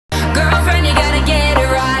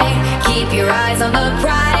the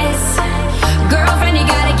price. Girlfriend, you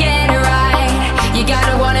gotta get it right. You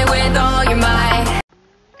gotta want it with all your might.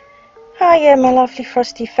 Hiya my lovely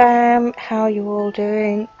Frosty fam, how are you all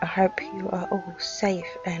doing? I hope you are all safe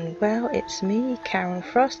and well. It's me, Karen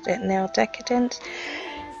Frost at Nail Decadence,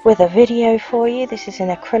 with a video for you. This is an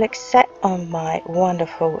acrylic set on my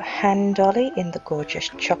wonderful Handolly in the gorgeous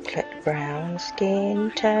chocolate brown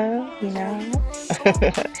skin tone, you know.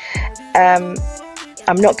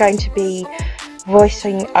 I'm not going to be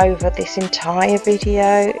voicing over this entire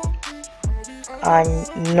video. I'm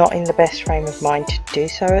not in the best frame of mind to do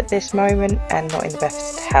so at this moment, and not in the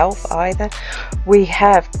best health either. We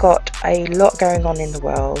have got a lot going on in the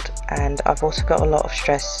world, and I've also got a lot of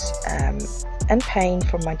stress and pain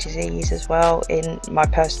from my disease as well in my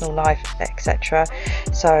personal life, etc.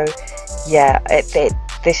 So yeah,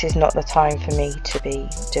 this is not the time for me to be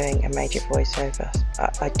doing a major voiceover.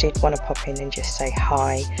 I did want to pop in and just say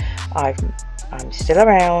hi. I'm still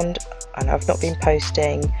around. I know I've not been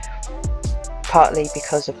posting, partly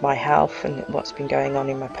because of my health and what's been going on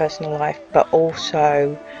in my personal life, but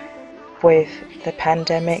also with the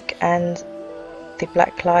pandemic and the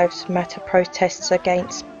Black Lives Matter protests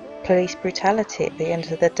against police brutality. At the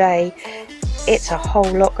end of the day, it's a whole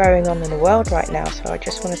lot going on in the world right now, so I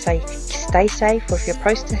just want to say stay safe. If you're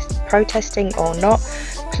protesting or not,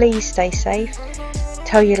 please stay safe.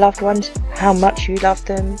 Tell your loved ones how much you love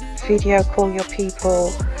them. Video call your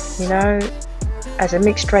people. You know, as a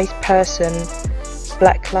mixed race person,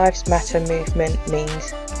 Black Lives Matter movement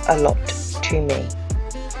means a lot to me.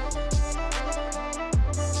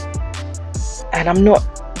 And I'm not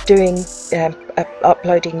doing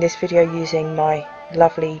uploading this video using my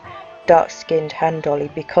lovely dark skinned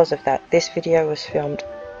Handolly because of that. This video was filmed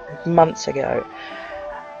months ago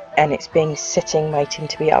and it's been sitting waiting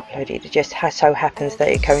to be uploaded. It just so happens that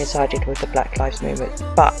it coincided with the Black Lives movement,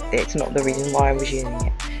 but it's not the reason why I was using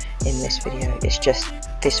it in this video. It's just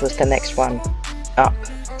this was the next one up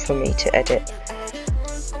for me to edit.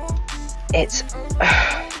 It's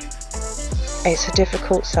a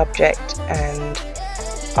difficult subject, and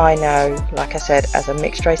I know, like I said, as a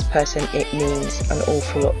mixed race person, it means an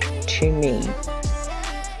awful lot to me.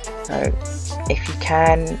 So if you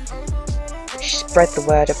can spread the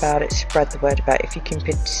word about it, spread the word about it. If you can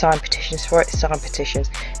sign petitions for it, sign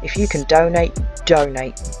petitions. If you can donate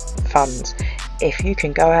funds. If you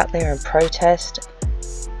can go out there and protest,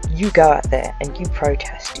 you go out there and you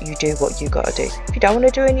protest. You do what you got to do. If you don't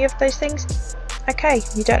want to do any of those things, okay,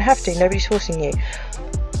 you don't have to. Nobody's forcing you.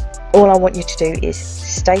 All I want you to do is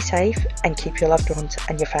stay safe and keep your loved ones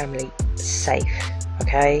and your family safe.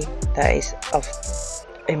 Okay, that is of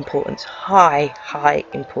importance, high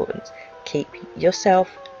importance. Keep yourself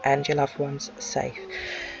and your loved ones safe.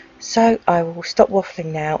 So I will stop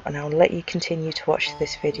waffling now and I'll let you continue to watch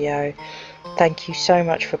this video. Thank you so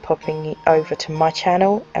much for popping over to my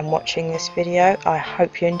channel and watching this video. I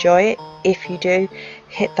hope you enjoy it. If you do,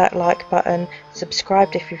 hit that like button,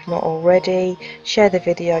 subscribe if you've not already, share the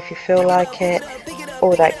video if you feel like it,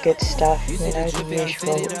 all that good stuff, you know, the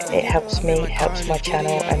usual. It helps me, it helps my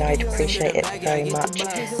channel, and I'd appreciate it very much.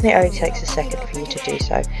 And it only takes a second for you to do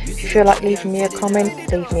so. If you feel like leaving me a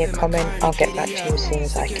comment, leave me a comment. I'll get back to you as soon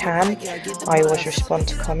as I can. I always respond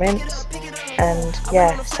to comments. And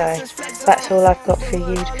yeah, so that's all I've got for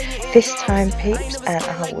you this time, peeps, and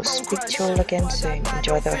I will speak to you all again soon.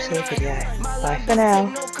 Enjoy the rest of the video. Bye for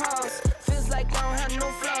now.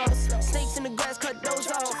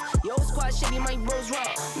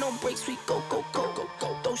 No breaks, we go, go, go, go,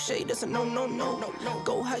 go. Throw shade, that's a no, no, no, no, no.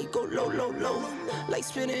 Go high, go low, low, low. Like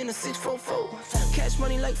spinning in a 644. Cash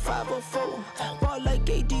money like 504. Ball like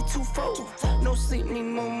AD24. No sleep, need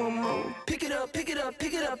more, more, more. Pick it up, pick it up,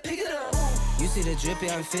 pick it up, pick it up. You see the drippy,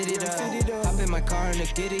 I'm fitted up. Hop in my car and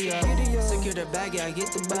the giddy up. Secure the bag, yeah, I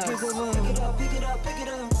get the bus. Pick it up, pick it up, pick it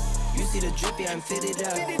up. You see the drippy, I'm fitted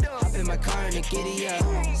up. Hop in my car and the giddy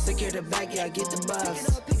up. Secure the bag, yeah, I get the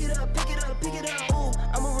bus. Pick it up, pick it up, pick it up. Ooh,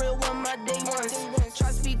 I'm a real one, my day ones.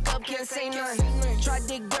 Try speak up, can't say none. Try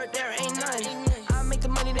dig dirt, there ain't none. I make the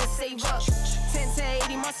money that save up. 10 to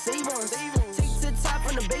 80, my save ons. Take to the top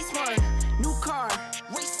on the baseline. New car,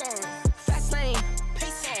 race on. Fast lane,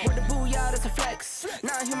 pace on. With the booyah, that's a flex.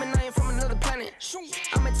 Not human, I ain't from another planet.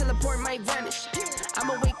 I'ma teleport, might vanish.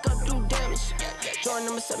 I'ma wake up, do damage. Join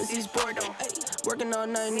number 7, he's bored though. Working all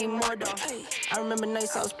night, need more though. I remember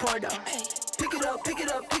nights I was poor though. Pick it up, pick it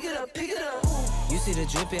up, pick it up, pick it up. You see the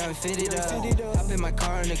drippy, I'm fitted up. Hop in my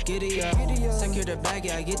car and the giddy up. Secure the bag,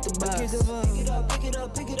 yeah, I get the bus. Pick it up, pick it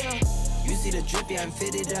up, pick it up. You see the drippy, I'm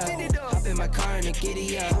fitted up. Hop in my car and the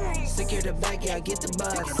giddy up. Secure the bag, yeah, I get the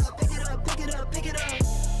bus. Pick it up, pick it up, pick it up.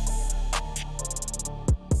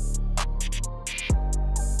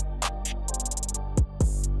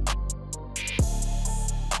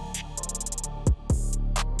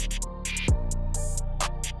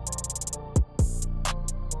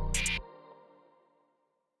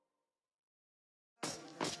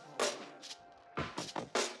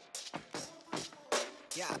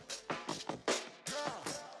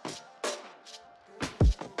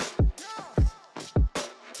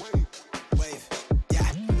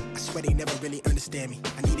 swear they never really understand me.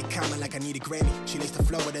 I need a comment like I need a Grammy. She laced the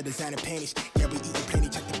flow with her designer panties. Yeah, we eating plenty,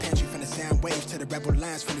 check the pantry. From the sound waves to the rebel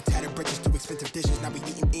lines, from the tattered bridges to expensive dishes. Now we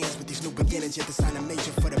eating ends with these new beginnings. Yet to sign a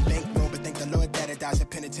major for the bankroll, but thank the Lord that it dies at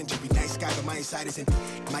penitentiary. Night sky, but my inside is empty.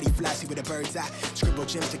 Mighty flashy with a bird's eye. Scribble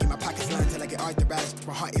gems to get my pockets lined till I get arthritis.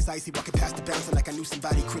 My heart is icy, walking past the bouncer like I knew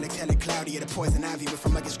somebody. Acrylic, hella cloudy, at a poison ivy. Went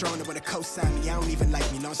from like a stronger with a cosign me. I don't even like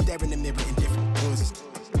me, now I'm staring in the mirror in different poses.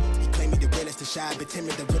 He claimed me the realest, the shy, but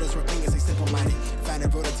timid. The riddles were fingers, they simple-minded. Find a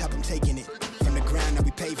road to top, I'm taking it. From the ground, now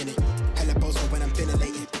we paving it. Hella boastful when I'm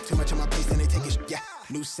ventilating. Too much on my plate, then they take it. Yeah,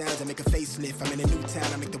 new sounds, I make a facelift. I'm in a new town,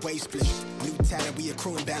 I make the wave split. New talent, we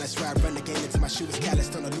accruing balance. Where I run the game until my shoe is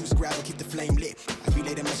calloused. On a loose gravel, keep the flame lit. I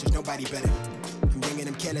relay the message, nobody better. I'm young and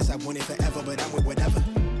I'm careless, I want it forever, but I'm with whatever.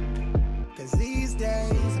 Cause these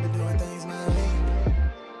days, I've been doing things my way.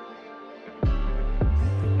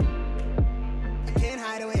 I can't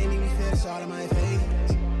hide away, make me feel it's all on my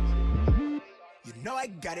face. You know I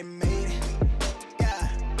got it made. Yeah,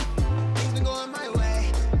 things been going my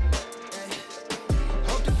way.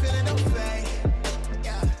 Hope the feeling don't fade.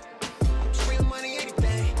 Yeah, scream money,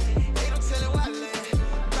 anything. They don't tell it why I live.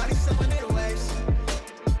 Probably someone in the waves.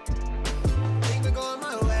 Things been going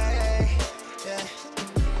my way. Yeah,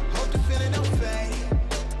 hope the feeling don't fade.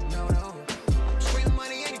 No, no, scream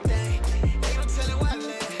money, anything. They don't tell it why I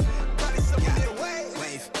live. Probably someone in the waves.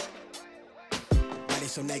 Wave. Why they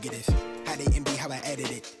so negative? How they envy how I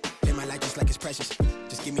edit it. Live my life just like it's precious.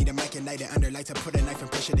 Just give me the mic and light it under lights. I put a knife and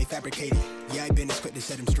pressure, they fabricate it. Yeah, I been as quick to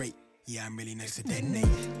set them straight. Yeah, I'm really next to detonate.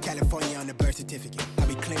 California on the birth certificate. I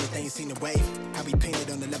be claiming things seen the wave. I be painted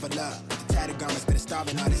on the level up. The tattered garments, better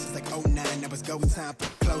starving artists. It's like 09, now it's go time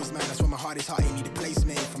for close man. That's where my heart is hard, ain't need a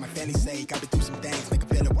placement. For my family's sake, I've been through some things, make a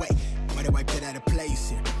better way. Why do I put out of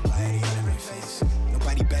place here? Why are they all in my face?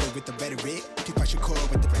 Nobody better with the rhetoric. Tupac Shakur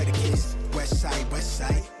with the predicates. West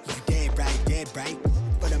side, you dead right.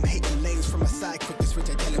 But I'm hating lanes from my side, quick to switch,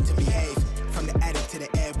 I tell them to behave. From the attic to the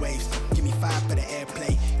airwaves, give me 5 for the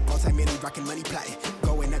airplay. Multi-million rockin' money plotting,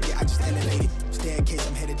 going up, yeah, I just elevated. Staircase,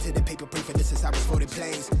 I'm headed to the paper plane for this since I was folding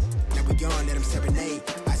planes. Now we on, let them serenade.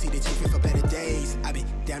 I see the chief for better days. I been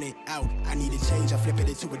down and out, I need a change, I flip it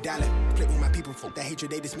into $1. Flip with my people, folk that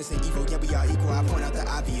hatred, they dismissing evil. Yeah, we are equal, I point out the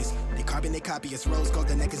obvious. They carbon, they copy us, rose gold,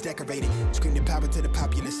 the neck is decorated. Scream the power to the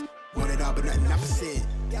populace. Want it all, but nothing opposite.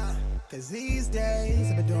 Yeah, cause these days,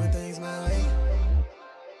 I've been doing things my way.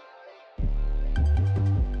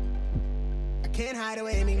 I can't hide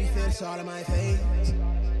away, make me feel it's all on my face.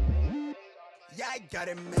 Yeah, I got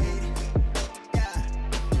it made. Yeah,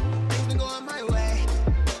 things been going my way.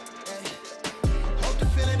 Hope the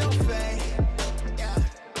feeling don't fade. Yeah,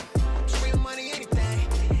 scream money, anything.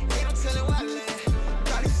 They don't tell it why I live.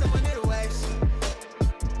 Probably someone in the waves.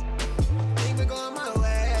 Things been going my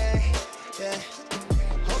way. Yeah,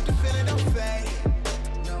 hope the feeling don't fade.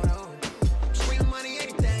 No, no, scream money,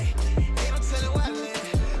 anything. They don't tell it why I live.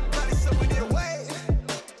 Probably someone in the waves.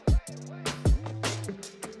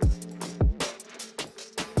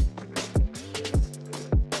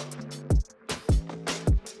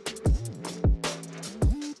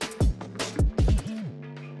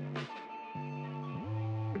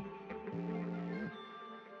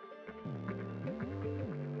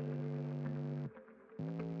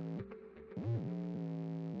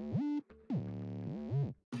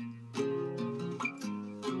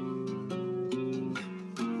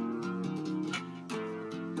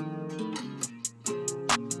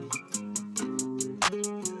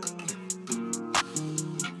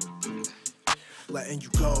 Letting you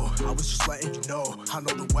go, I was just letting you know. I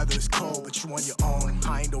know the weather is cold, but you on your own.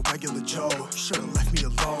 I ain't no regular Joe, you should've left me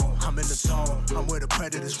alone. I'm in the zone, I'm where the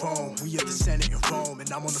predators roam. We at the Senate in Rome,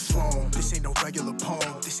 and I'm on the throne. This ain't no regular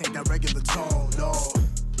poem, this ain't that regular tone, no.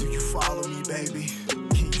 Do you follow me, baby?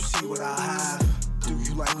 Can you see what I have? Do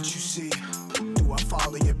you like what you see? Do I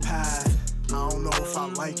follow your path? I don't know if I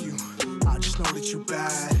like you, I just know that you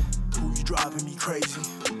bad. Who you driving me crazy?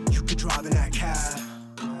 You could drive in that cab.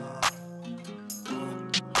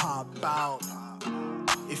 Hop out.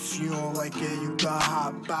 If you don't like it, you gotta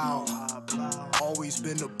hop out. Always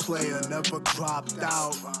been a player, never dropped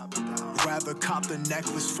out. Rather cop the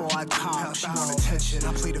necklace before I cop. She want attention,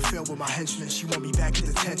 I play the field with my henchmen. She want me back in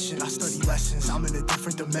detention. I study lessons, I'm in a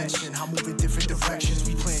different dimension. I move in different directions,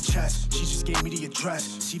 we playing chess. She just gave me the address,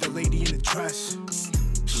 see the lady in the dress.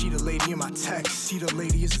 She the lady in my text, see the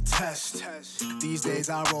lady is a test. These days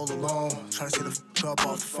I roll alone, trying to stay the f*** up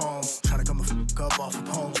off the phone. Trying to come the f*** up off of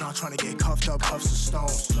poems, not trying to get cuffed up, cuffs of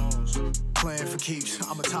stones. Playing for keeps,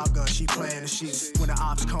 I'm a top gun, she playing the sheets. When the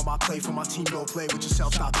ops come, I play for my team, go play with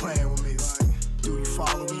yourself, stop playing with me. Do you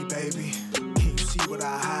follow me, baby? Can you see what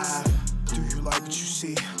I have? Do you like what you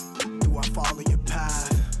see? I follow your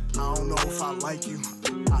path. I don't know if I like you,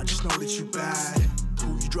 I just know that you bad.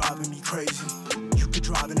 Who you driving me crazy? You could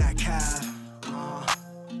drive in that cab.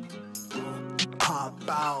 Pop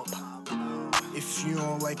out. If you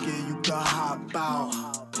don't like it, you gotta hop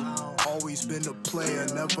out. Always been a player,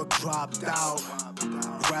 never dropped out.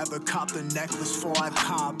 Rather cop the necklace before I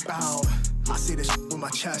cop out. I say this with my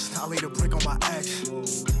chest, I laid a brick on my ex.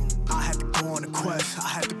 I had to go on a quest, I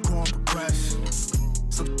had to grow and progress.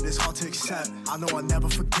 Some it's hard to accept, I know I'll never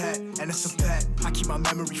forget. And it's a bet, I keep my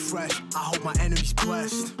memory fresh. I hope my enemies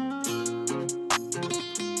blessed.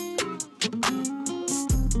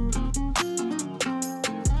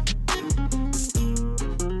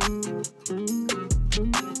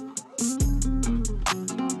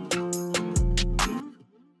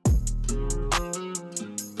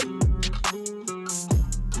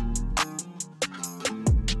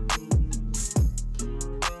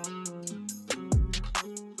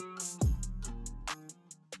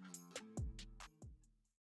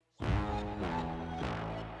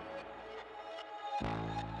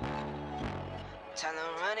 Tell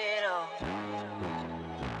them run it up.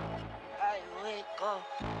 I wake up.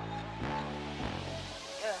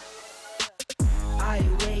 Yeah. I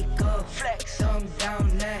wake up. Flex. Thumb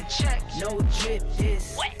down now. Check. No drip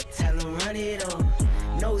this. Wet. Tell them run it up.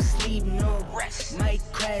 No sleep, no rest. Might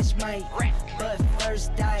crash, might wreck. But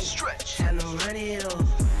first I stretch. Tell them run it up.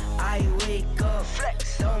 I wake up.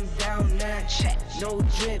 Flex. Thumb down now. Check. No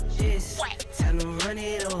drip this. Wet. Tell them run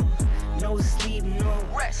it up. No sleep, no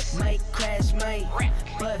rest. Might crash, might wreck.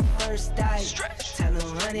 But first I stretch. Tell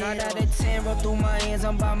them run it. 9 out of 10 roll through my hands,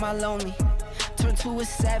 I'm by my lonely. Turned to a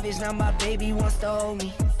savage, now my baby wants to hold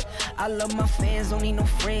me. I love my fans, don't need no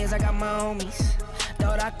friends, I got my homies.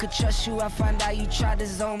 Thought I could trust you, I find out you tried to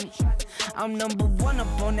zone me. I'm number one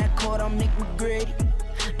up on that court, I'm Nick McGrady.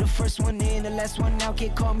 The first one in, the last one out,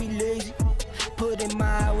 can't call me lazy. Put in my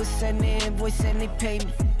hours, send the invoice and they pay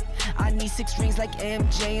me. I need 6 rings like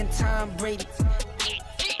MJ and Tom Brady.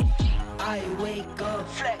 I wake up,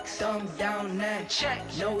 flex, thumb down now, check.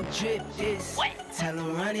 No drip this, wet. Tell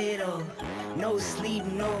them run it up. No sleep,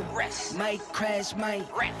 no rest. Might crash, might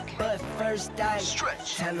wreck. But first I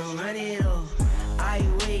stretch. Tell them run it up. I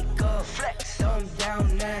wake up, flex, thumb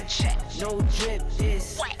down now, check. No drip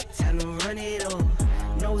this, wet. Tell them run it up.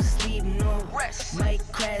 No sleep, no rest. Might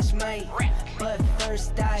crash, might wreck. But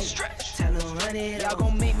first I stretch. Tell them run it up. Y'all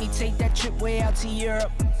gon' make me take that trip way out to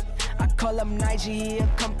Europe. I call up Nigeria,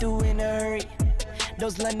 come through in a hurry.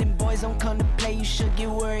 Those London boys don't come to play, you should get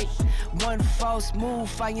worried. One false move,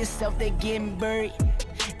 find yourself, they getting buried.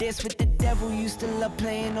 Dance with the devil, used to love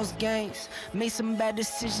playing those games. Made some bad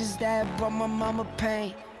decisions that brought my mama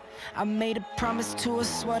pain. I made a promise to her,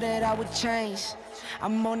 swore that I would change.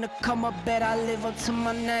 I'm on the come up, bet I live up to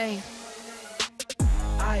my name.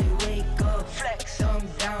 I wake up, flex, thumb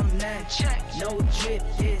down now, check. No drip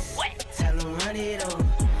this, wet. Tell them run it up.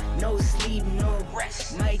 No sleep, no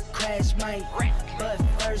rest. Might crash, might wreck. But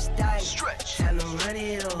first I stretch. Tell them run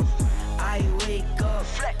it up. I wake up,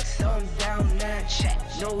 flex, thumb down now, check.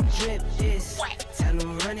 No drip this, wet. Tell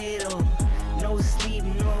them run it up. No sleep,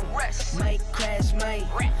 no rest. Might crash, might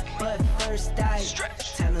wreck. But first I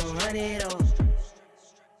stretch. Tell them run it up.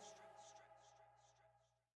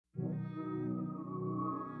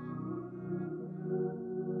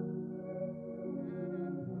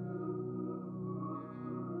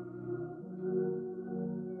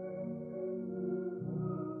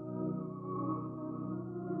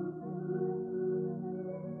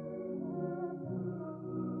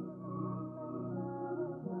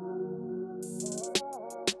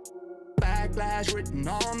 Backlash written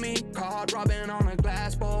on me, card robbing on a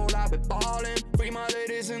glass bowl. I've been ballin', free my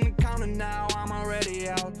ladies in the counter now. I'm already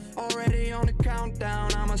out, already on the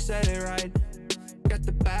countdown. I'ma set it right. Got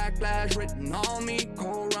the backlash written on me,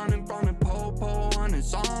 cold running from the po-po, and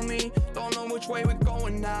it's on me. Don't know which way we're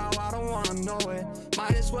going now, I don't wanna know it.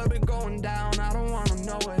 Might as well be going down, I don't wanna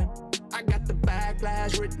know it. I got the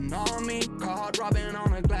backlash written on me, card robbing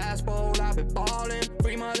on a glass bowl. I've been ballin',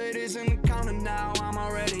 free my ladies in the counter now. I'm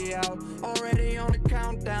already out, already on the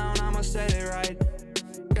countdown. I'ma set it right.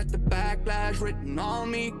 Got the backlash written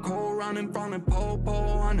on me, cold running from the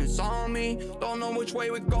po-po, and it's on me. Don't know which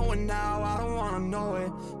way we're going now, I don't wanna know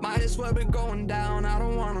it. Might as well be going down, I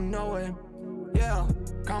don't wanna know it. Yeah,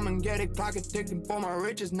 come and get it, clock is ticking for my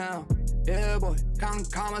riches now. Yeah boy, counting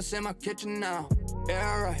commas in my kitchen now.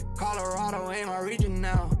 Yeah right, Colorado ain't my region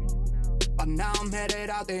now. But now I'm headed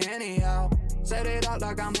out there anyhow. Set it out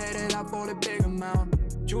like I'm headed out for the big amount.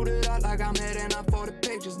 Shoot it out like I'm heading out for the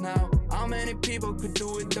pictures now. How many people could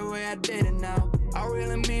do it the way I did it now? I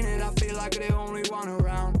really mean it, I feel like the only one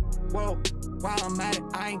around. Whoa, While I'm at it,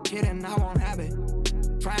 I ain't kidding, I won't have it.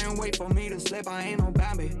 Try and wait for me to slip, I ain't no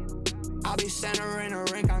Bambi. I'll be center in a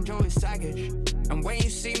rink, I'm Joey Sackage. And when you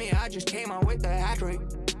see me, I just came out with the hat-trick.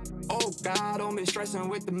 Oh God, don't be stressing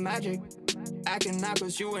with the magic. Acting out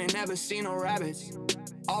cause you ain't never seen no rabbits.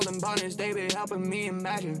 All them bunnies, they be helping me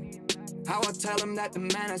imagine how I tell them that the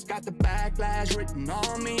man has got the backlash written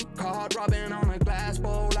on me. Caught rubbing on a glass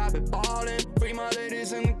bowl, I've been ballin'. Free my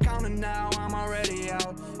ladies in the counter now, I'm already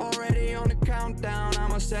out. Already on the countdown,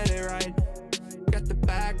 I'ma set it right. Got the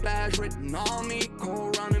backlash written on me.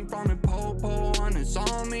 Cold running from the po-po, and it's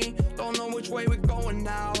on me. Don't know which way we're going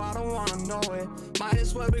now, I don't wanna know it. Might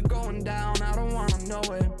as well be going down, I don't wanna know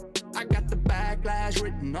it. I got the backlash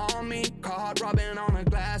written on me. Caught rubbing on a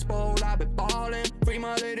glass bowl, I've been ballin'. Free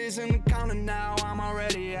my ladies in the counter now, I'm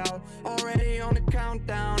already out. Already on the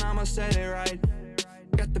countdown, I'ma set it right.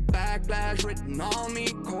 Got the backlash written on me.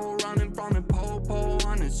 Cold running from the po-po,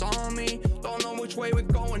 and it's on me. Don't know which way we're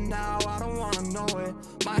going now, I don't wanna know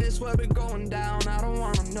it. Might as well be going down, I don't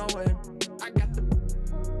wanna know it. I got the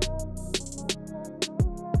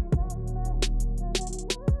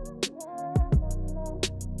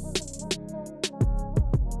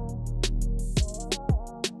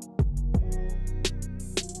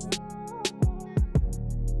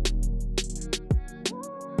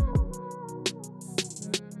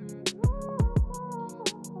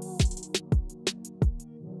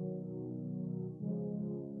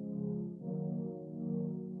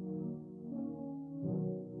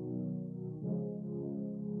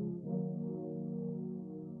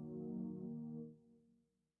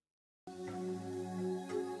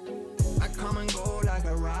come and go like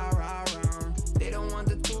a rah-rah round. They don't want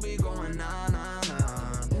the two be going nah.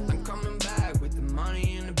 I'm coming back with the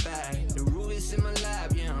money in the bag. The rubies in my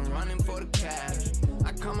lap, yeah, I'm running for the cash.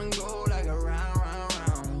 I come and go like a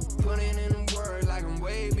round. Putting in the work like I'm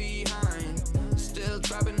way behind. Still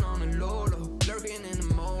trapping on the low, lurking in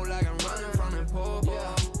the mode like I'm running from the po-po.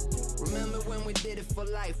 Yeah. Remember when we did it for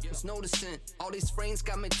life? Was noticing all these frames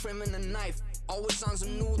got me trimming a knife. Always on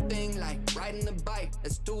some new thing like riding the bike.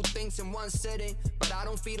 Let's do things in one setting, but I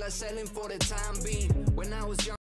don't feel like selling for the time being. When I was young